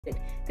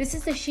This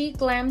is the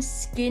SHEGLAM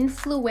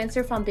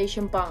Skinfluencer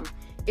Foundation Balm.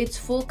 It's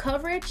full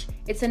coverage.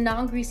 It's a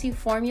non-greasy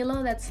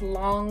formula that's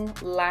long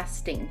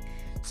lasting.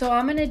 So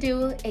I'm gonna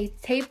do a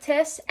tape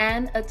test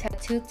and a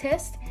tattoo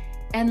test,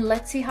 and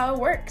let's see how it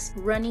works.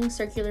 Running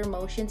circular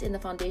motions in the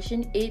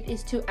foundation, it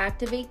is to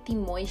activate the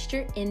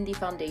moisture in the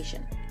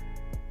foundation.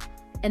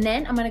 And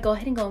then I'm gonna go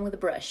ahead and go in with a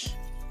brush.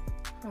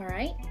 All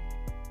right.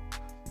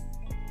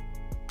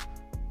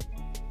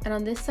 And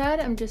on this side,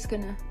 I'm just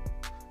gonna,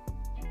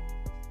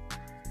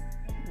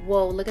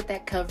 whoa, look at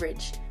that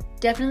coverage.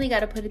 Definitely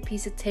gotta put a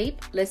piece of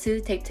tape. Let's do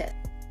the tape test.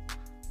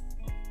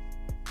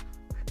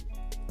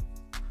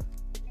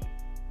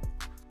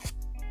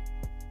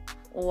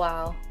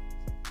 Wow.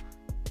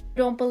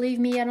 Don't believe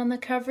me yet on the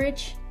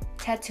coverage?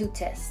 Tattoo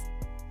test.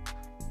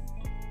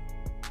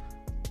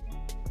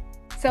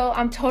 So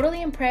I'm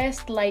totally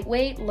impressed,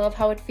 lightweight, love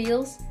how it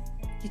feels.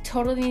 You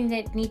totally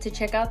need to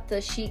check out the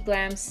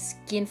SHEGLAM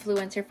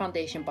Skinfluencer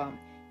Foundation Balm.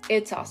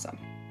 It's awesome.